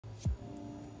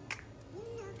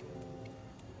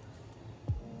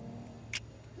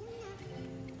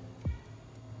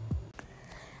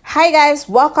Hi guys,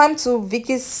 welcome to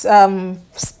Vicky's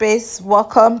space.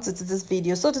 Welcome to this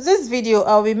video. So to this video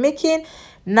I'll be making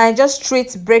Niger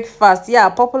street breakfast,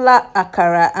 popular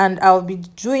akara, and I'll be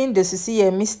doing the Sisi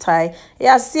Yemmie style.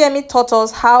 Sisi Yemmie taught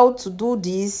us how to do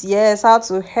this. Yes, how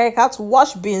to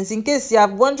wash beans. In case you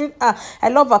are wondering, I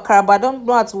love akara but I don't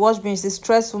know how to wash beans. It's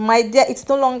stressful. My dear, it's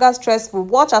no longer stressful.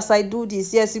 Watch as I do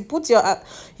this. Yes, you put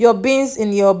your beans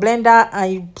in your blender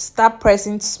and you start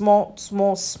pressing small,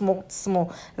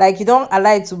 like you don't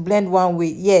allow it to blend one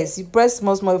way. Yes, you press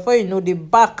small before you know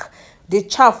the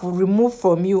chaff will remove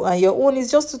from you, and your own is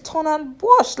just to turn and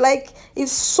wash. Like,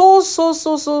 it's so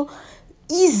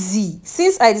easy.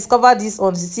 Since I discovered this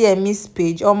on Sisi Yemmie's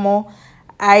page, Omo,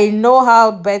 I know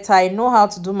how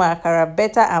to do my akara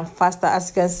better and faster. As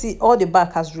you can see, all the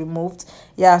back has removed.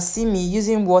 See me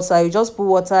using water. You just put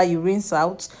water, you rinse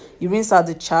out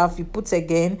the chaff, you put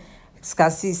again. You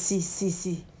can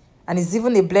see, and it's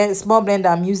even a small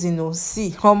blender I'm using. See,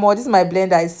 this is my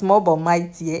blender. It's small but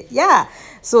mighty.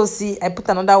 So see, I put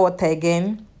another water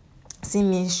again. See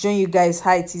me showing you guys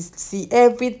how it is. See,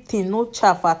 everything, no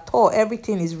chaff at all,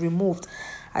 everything is removed.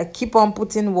 I keep on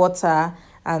putting water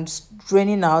and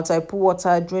draining out. I put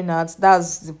water, drain out.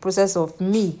 That's the process of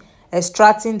me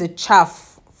extracting the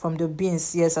chaff from the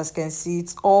beans. Yes, as you can see,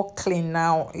 it's all clean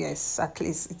now. Yes, at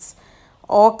least it's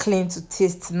all clean to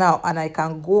taste now, and I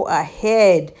can go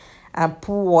ahead and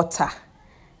put water,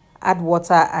 add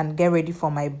water, and get ready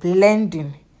for my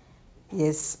blending.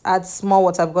 Yes, add small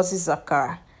water because it's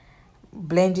akara.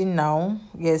 Blending now.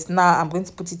 Yes, now I'm going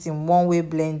to put it in one way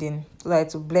blending so that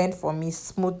it will blend for me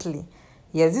smoothly.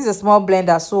 Yes, this is a small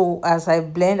blender, so as I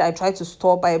blend, I try to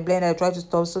stop. I try to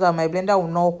stop so that my blender will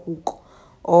not hook,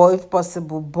 or if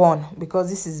possible burn, because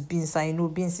this is beans and you know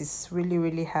beans is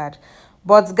really hard.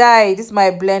 But guys, this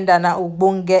my blender now,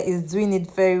 Ubonge, is doing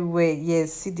it very well.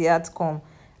 Yes, see the outcome.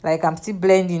 Like, I'm still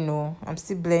blending. I'm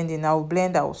still blending. I'll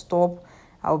blend, I'll stop,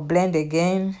 I'll blend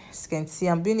again. As you can see,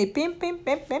 I'm doing it pim.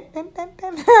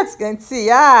 As you can see,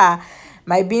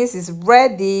 my beans is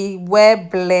ready.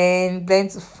 Blend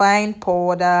to fine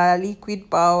powder, liquid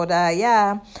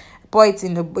powder. Pour it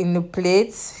in the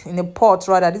plate, in a pot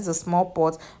rather. This is a small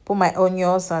pot. Put my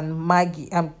onions and Maggi.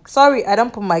 I'm sorry, I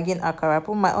don't put Maggi in akara. I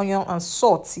put my onion and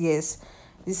salt. Yes,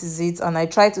 this is it, and I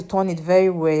try to turn it very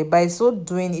well. By so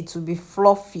doing, it will be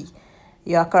fluffy.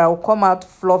 Your akara will come out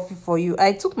fluffy for you.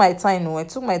 I took my time. I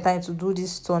took my time to do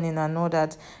this turning and all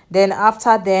that. Then after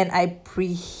I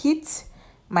preheat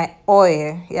my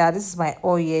oil. This is my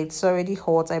oil. It's already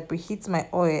hot. I preheat my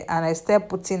oil and I start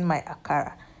putting my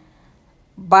akara,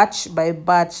 batch by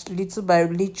batch, little by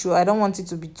little. I don't want it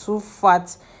to be too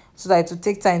fat so that it will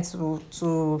take time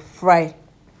to fry.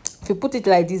 If you put it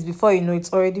like this, before you know,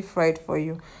 it's already fried for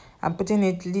you. I'm putting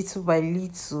it little by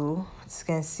little. As you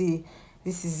can see,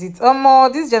 this is it.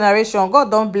 This generation,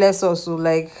 God don't bless us. So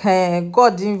like,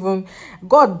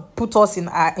 God put us in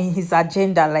his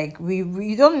agenda. Like,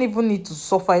 we don't even need to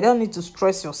suffer. You don't need to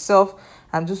stress yourself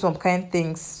and do some kind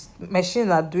things. Machines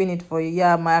are doing it for you.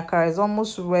 My akara is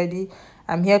almost ready.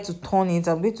 I'm here to turn it.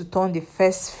 I'm going to turn the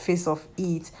first face of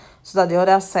it so that the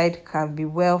other side can be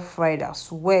well fried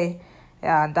as well.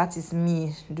 That is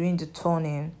me doing the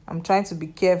turning. I'm trying to be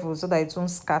careful so that it won't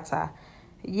scatter.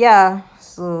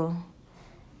 So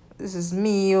this is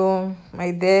me,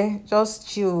 my dear. Just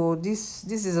chill. This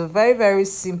is a very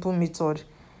simple method.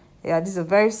 This is a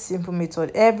very simple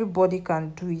method. Everybody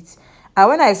can do it. And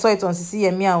when I saw it on Sisi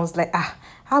Yemmie, I was like,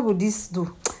 how would this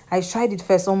do? I tried it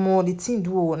first, the thing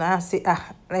do, and I say,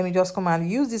 let me just come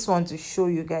and use this one to show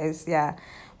you guys.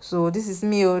 So this is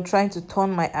me trying to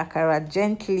turn my akara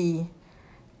gently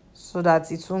so that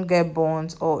it won't get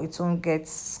burnt or it won't get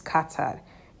scattered.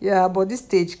 But this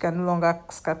stage can no longer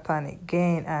scatter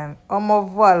again. And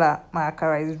voila, my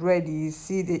akara is ready. You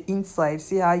see the inside,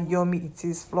 see how yummy it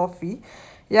is, fluffy.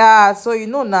 So you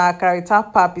know now,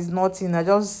 akara pap is nothing. I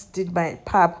just did my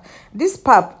pap. This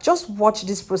pap, just watch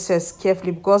this process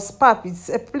carefully, because pap is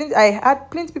I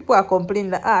had plenty people are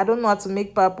complaining that I don't know how to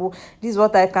make pap. This is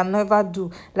what I can never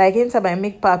do. Like, anytime I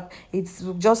make pap, it's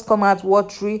just come out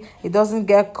watery, it doesn't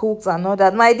get cooked and all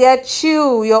that. My dear,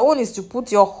 chill. Your own is to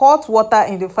put your hot water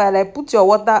in the fire. Like, put your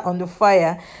water on the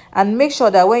fire and make sure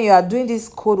that when you are doing this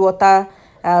cold water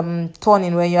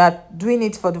turning, when you are doing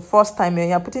it for the first time, when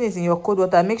you are putting it in your cold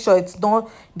water, make sure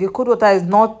the cold water is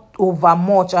not over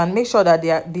much, and make sure that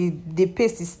the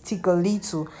paste is thick a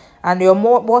little, and your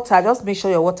water, just make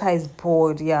sure your water is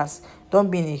boiled. Yes,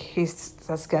 don't be in a haste.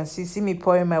 As you can see me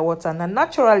pouring my water, and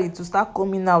naturally to start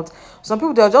coming out. Some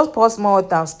people, they'll just pour small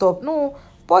water and stop. No,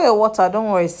 pour your water,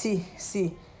 don't worry. See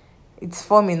It's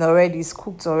forming already, it's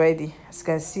cooked already. As you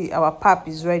can see, our pap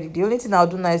is ready. The only thing I'll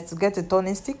do now is to get a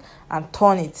turning stick and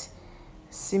turn it.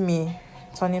 See me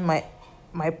turning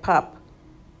my pap.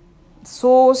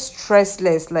 So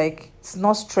stressless, like it's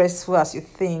not stressful as you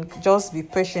think. Just be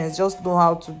patient, just know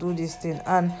how to do this thing,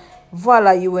 and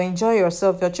voila, you will enjoy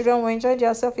yourself, your children will enjoy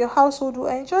themselves, your household will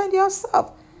enjoy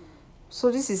themselves.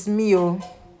 So this is me. Oh,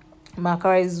 my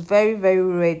akara is very, very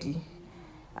ready,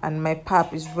 and my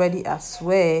pap is ready as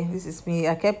well. This is me.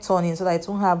 I kept turning so that it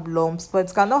won't have lumps, but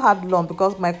it cannot have lump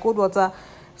because my cold water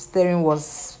stirring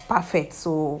was perfect,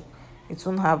 so it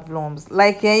won't have lumps.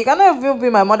 Like, you cannot even be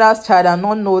my mother's child and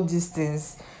not know these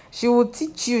things. She will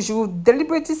teach you, she will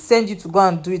deliberately send you to go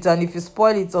and do it, and if you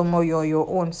spoil it, you're on your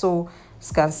own. So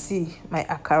you can see my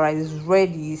akara is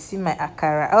ready. You see my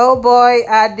akara. Oh boy,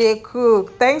 are they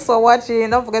cook. Thanks for watching.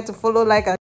 Don't forget to follow, like, and